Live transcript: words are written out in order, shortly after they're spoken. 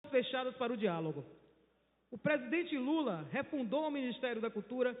fechadas para o diálogo. O presidente Lula refundou o Ministério da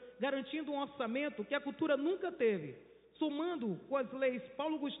Cultura, garantindo um orçamento que a cultura nunca teve, somando com as leis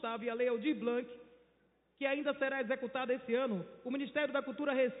Paulo Gustavo e a Lei Aldir Blanc, que ainda será executada esse ano. O Ministério da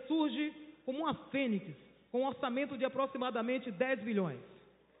Cultura ressurge como uma fênix, com um orçamento de aproximadamente 10 bilhões.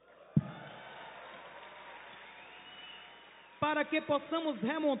 Para que possamos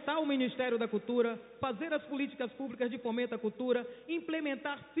remontar o Ministério da Cultura, fazer as políticas públicas de fomento à cultura,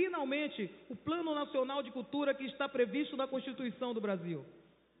 implementar finalmente o Plano Nacional de Cultura que está previsto na Constituição do Brasil.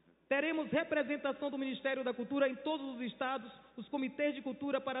 Teremos representação do Ministério da Cultura em todos os estados, os comitês de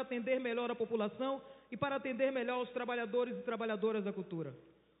cultura para atender melhor a população e para atender melhor os trabalhadores e trabalhadoras da cultura.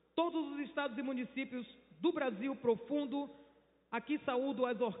 Todos os estados e municípios do Brasil profundo, aqui saúdo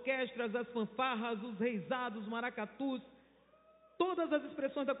as orquestras, as fanfarras, os reisados, maracatus, todas as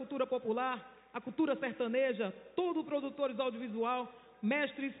expressões da cultura popular, a cultura sertaneja, todos os produtores audiovisual,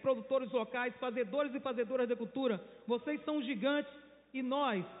 mestres, produtores locais, fazedores e fazedoras da cultura. Vocês são gigantes e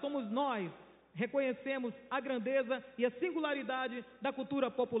nós, reconhecemos a grandeza e a singularidade da cultura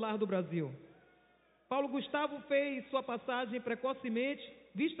popular do Brasil. Paulo Gustavo fez sua passagem precocemente,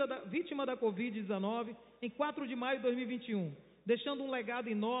 vítima da Covid-19, em 4 de maio de 2021, deixando um legado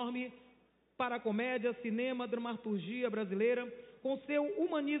enorme para a comédia, cinema, dramaturgia brasileira, com seu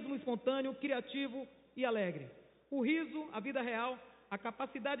humanismo espontâneo, criativo e alegre. O riso, a vida real, a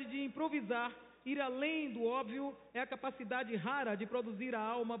capacidade de improvisar, ir além do óbvio, é a capacidade rara de produzir a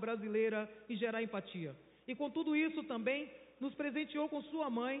alma brasileira e gerar empatia. E com tudo isso também nos presenteou com sua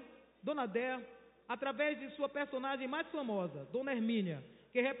mãe, Dona Déa, através de sua personagem mais famosa, Dona Hermínia,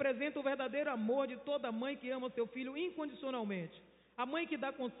 que representa o verdadeiro amor de toda mãe que ama seu filho incondicionalmente. A mãe que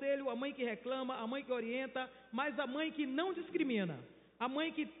dá conselho, a mãe que reclama, a mãe que orienta, mas a mãe que não discrimina. A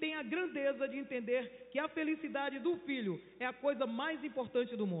mãe que tem a grandeza de entender que a felicidade do filho é a coisa mais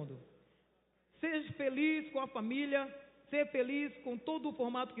importante do mundo. Ser feliz com a família, ser feliz com todo o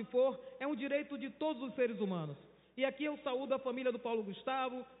formato que for, é um direito de todos os seres humanos. E aqui eu saúdo a família do Paulo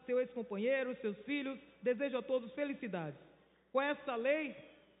Gustavo, seu ex-companheiro, seus filhos, desejo a todos felicidades. Com essa lei,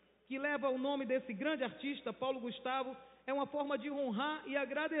 que leva o nome desse grande artista, Paulo Gustavo, é uma forma de honrar e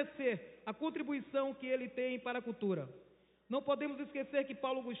agradecer a contribuição que ele tem para a cultura. Não podemos esquecer que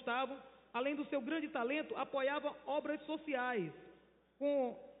Paulo Gustavo, além do seu grande talento, apoiava obras sociais,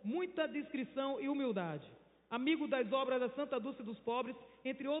 com muita discrição e humildade. Amigo das obras da Santa Dulce dos Pobres,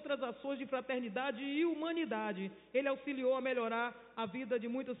 entre outras ações de fraternidade e humanidade, ele auxiliou a melhorar a vida de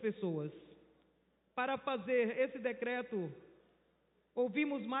muitas pessoas. Para fazer esse decreto,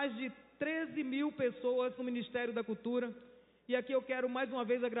 ouvimos mais de 13 mil pessoas no Ministério da Cultura, e aqui eu quero mais uma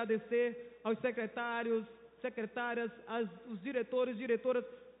vez agradecer aos secretários, secretárias, os diretores, diretoras,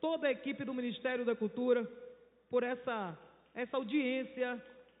 toda a equipe do Ministério da Cultura, por essa audiência,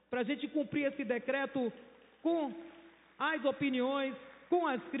 para a gente cumprir esse decreto com as opiniões, com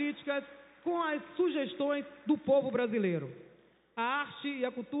as críticas, com as sugestões do povo brasileiro. A arte e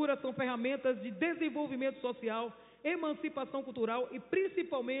a cultura são ferramentas de desenvolvimento social, emancipação cultural e,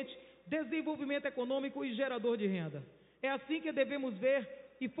 principalmente, desenvolvimento econômico e gerador de renda. É assim que devemos ver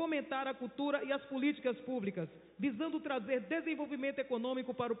e fomentar a cultura e as políticas públicas, visando trazer desenvolvimento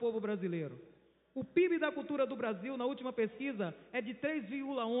econômico para o povo brasileiro. O PIB da cultura do Brasil, na última pesquisa, é de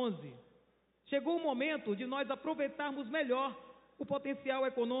 3,11. Chegou o momento de nós aproveitarmos melhor o potencial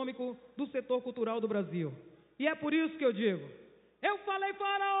econômico do setor cultural do Brasil. E é por isso que eu digo, eu falei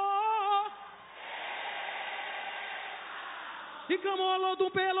faraó, e camolo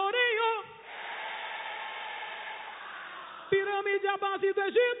do Pelourinho, pirâmide à base do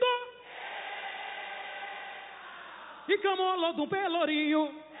Egito, e camolo do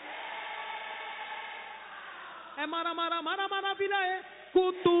Pelourinho, é maravilha, é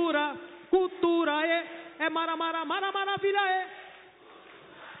cultura, é maravilha,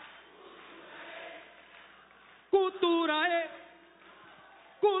 é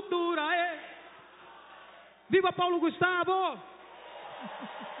cultura, é viva Paulo Gustavo!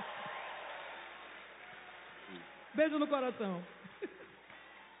 Beijo no coração.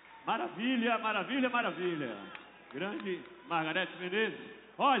 Maravilha. Grande Margarete Menezes.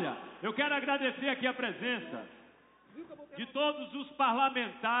 Olha, eu quero agradecer aqui a presença de todos os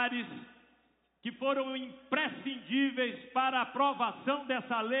parlamentares que foram imprescindíveis para a aprovação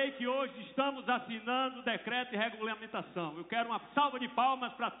dessa lei que hoje estamos assinando, decreto e regulamentação. Eu quero uma salva de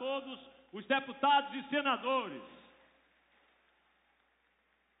palmas para todos os deputados e senadores.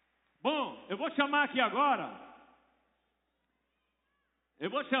 Bom, eu vou chamar aqui agora,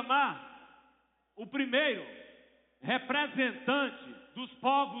 o primeiro representante dos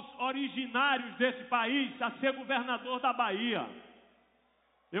povos originários desse país a ser governador da Bahia.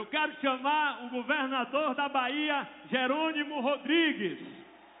 Eu quero chamar o governador da Bahia, Jerônimo Rodrigues.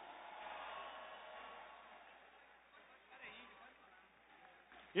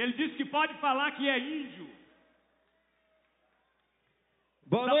 Ele disse que pode falar que é índio.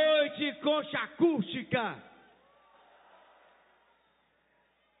 Boa noite, concha acústica.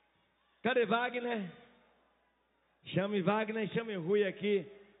 Cadê Wagner? Chame Wagner e chame Rui aqui.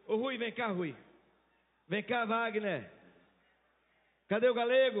 Ô Rui, vem cá, Rui. Vem cá, Wagner. Cadê o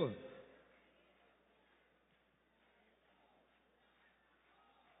galego?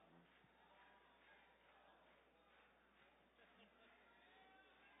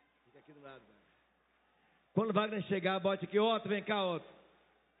 Fica aqui do lado, Wagner. Quando o Wagner chegar, bote aqui. Otto, vem cá, Otto.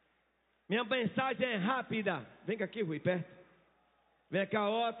 Minha mensagem é rápida. Vem cá aqui, Rui, perto. Vem cá,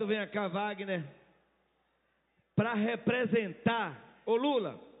 Otto, vem cá, Wagner. Para representar, ô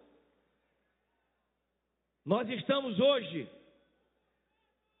Lula, nós estamos hoje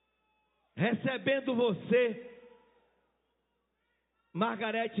recebendo você,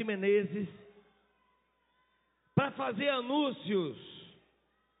 Margarete Menezes, para fazer anúncios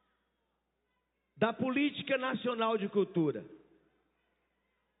da Política Nacional de Cultura.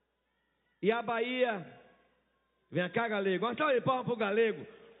 E a Bahia, vem cá, galego, olha só, palma pro galego.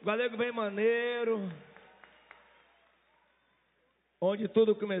 O galego vem maneiro, onde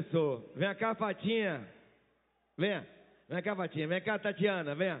tudo começou. Vem cá, Fatinha, vem cá, Fatinha, vem cá,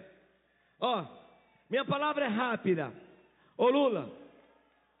 Tatiana, vem. Ó, minha palavra é rápida. Ô Lula,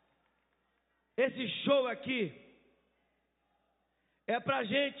 esse show aqui é pra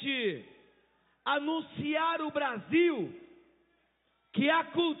gente anunciar o Brasil que a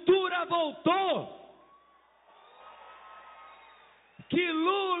cultura voltou, que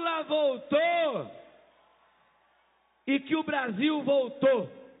Lula voltou e que o Brasil voltou.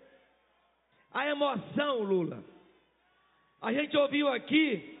 A emoção, Lula. A gente ouviu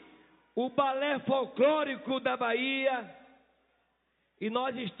aqui o balé folclórico da Bahia e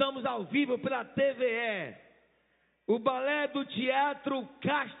nós estamos ao vivo pela TVE. O balé do Teatro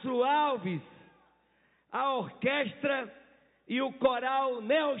Castro Alves, a orquestra e o coral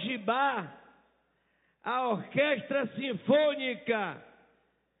Neogibá, a orquestra sinfônica.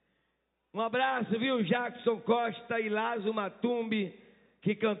 Um abraço, viu, Jackson Costa e Lazo Matumbi,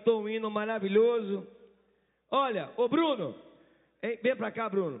 que cantou um hino maravilhoso. Olha, ô Bruno, vem pra cá,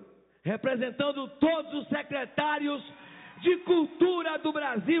 Bruno. Representando todos os secretários de cultura do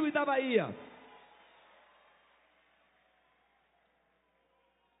Brasil e da Bahia.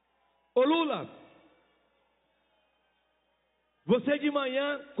 Ô Lula, você de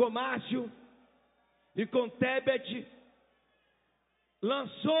manhã, com Márcio e com Tebet,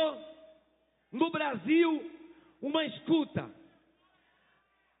 lançou no Brasil uma escuta.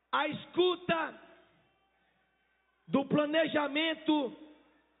 A escuta do planejamento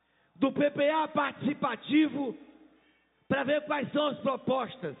do PPA participativo para ver quais são as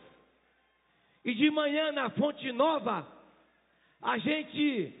propostas. E de manhã na Fonte Nova, a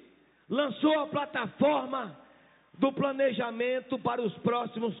gente lançou a plataforma do planejamento para os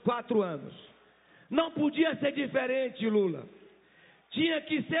próximos 4 anos. Não podia ser diferente, Lula. Tinha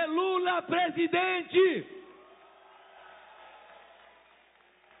que ser Lula presidente.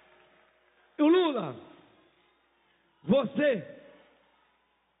 E o Lula, você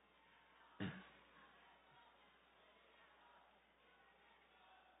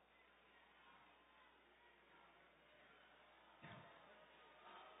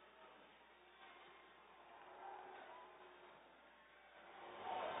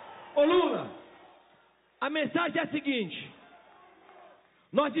Ô Lula, a mensagem é a seguinte: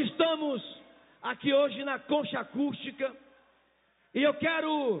 nós estamos aqui hoje na Concha Acústica e eu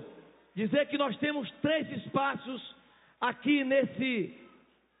quero dizer que nós temos 3 espaços aqui nesse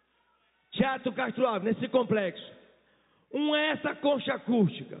Teatro Castro Alves, nesse complexo. Um é essa Concha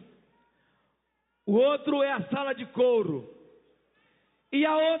Acústica, o outro é a Sala de Couro e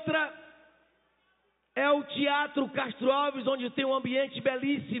a outra é o Teatro Castro Alves, onde tem um ambiente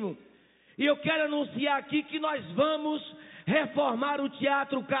belíssimo. E eu quero anunciar aqui que nós vamos reformar o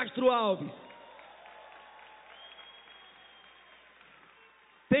Teatro Castro Alves.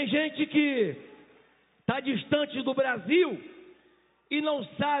 Tem gente que está distante do Brasil e não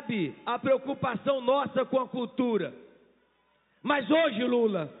sabe a preocupação nossa com a cultura. Mas hoje,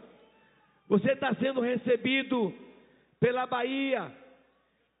 Lula, você está sendo recebido pela Bahia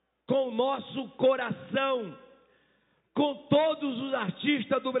com o nosso coração, com todos os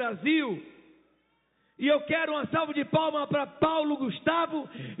artistas do Brasil. E eu quero uma salva de palmas para Paulo Gustavo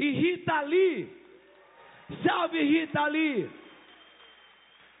e Rita Lee. Salve, Rita Lee!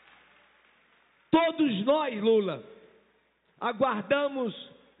 Todos nós, Lula, aguardamos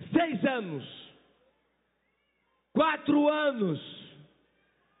 6 anos, 4 anos,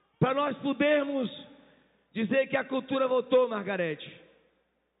 para nós podermos dizer que a cultura voltou, Margarete.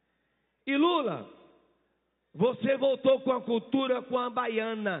 E Lula, você voltou com a cultura com a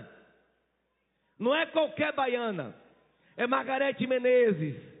baiana. Não é qualquer baiana, é Margarete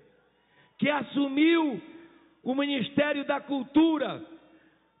Menezes, que assumiu o Ministério da Cultura,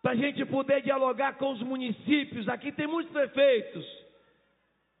 para a gente poder dialogar com os municípios. Aqui tem muitos prefeitos,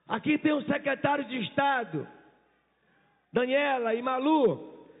 aqui tem um secretário de Estado, Daniela e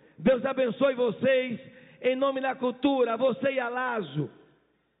Malu, Deus abençoe vocês, em nome da cultura, você e a Lazo.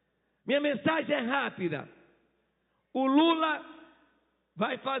 Minha mensagem é rápida. O Lula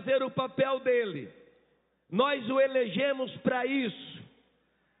vai fazer o papel dele. Nós o elegemos para isso.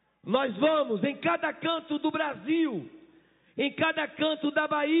 Nós vamos em cada canto do Brasil, em cada canto da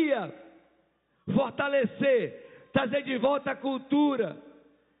Bahia, fortalecer, trazer de volta a cultura.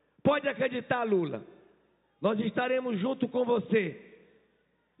 Pode acreditar, Lula. Nós estaremos junto com você.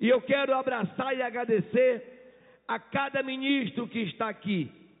 E eu quero abraçar e agradecer a cada ministro que está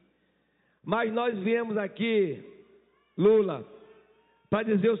aqui. Mas nós viemos aqui, Lula, para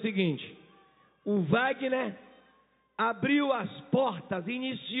dizer o seguinte: o Wagner abriu as portas,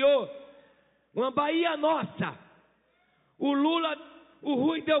 iniciou uma Bahia nossa. O Lula, o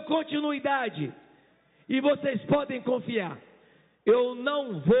Rui deu continuidade. E vocês podem confiar, eu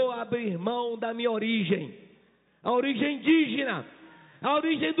não vou abrir mão da minha origem, a origem indígena, a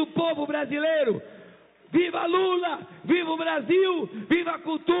origem do povo brasileiro. Viva Lula, viva o Brasil, viva a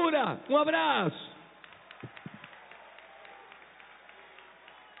cultura. Um abraço.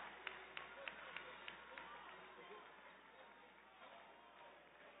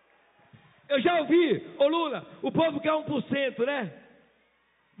 Eu já ouvi, ô Lula, o povo quer 1%, né?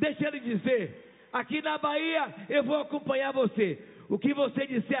 Deixa ele dizer. Aqui na Bahia eu vou acompanhar você. O que você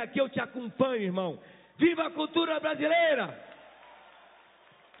disser aqui eu te acompanho, irmão. Viva a cultura brasileira!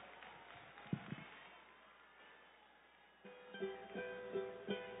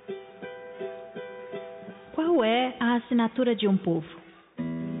 Qual é a assinatura de um povo?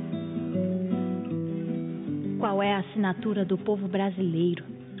 Qual é a assinatura do povo brasileiro?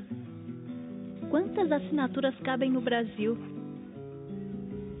 Quantas assinaturas cabem no Brasil?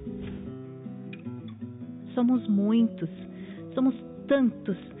 Somos muitos, somos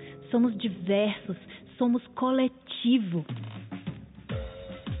tantos, somos diversos, somos coletivo.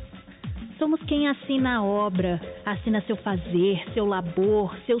 Somos quem assina a obra, assina seu fazer, seu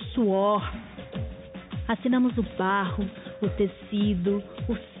labor, seu suor. Assinamos o barro, o tecido,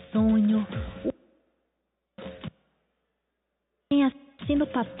 o sonho. Quem assina o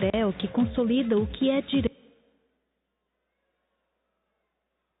papel que consolida o que é direito.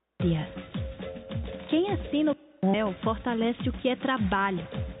 Quem assina o papel fortalece o que é trabalho,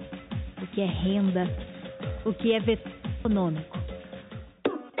 o que é renda, o que é vetor econômico.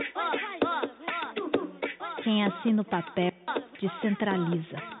 Quem assina o papel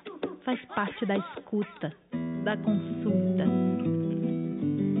descentraliza, faz parte da escuta, da consulta,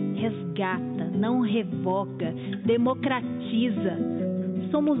 resgata, não revoga, democratiza.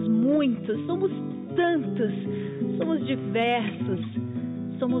 Somos muitos, somos tantos, somos diversos,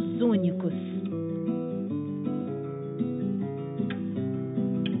 somos únicos.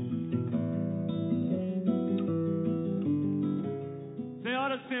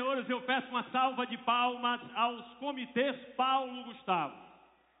 Senhoras e senhores, eu peço uma salva de palmas aos comitês Paulo Gustavo.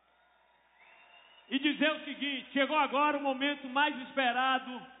 E dizer o seguinte: chegou agora o momento mais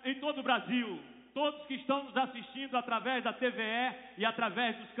esperado em todo o Brasil. Todos que estão nos assistindo através da TVE e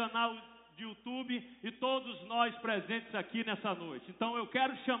através dos canais de YouTube e todos nós presentes aqui nessa noite. Então eu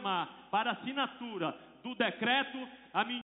quero chamar para assinatura do decreto a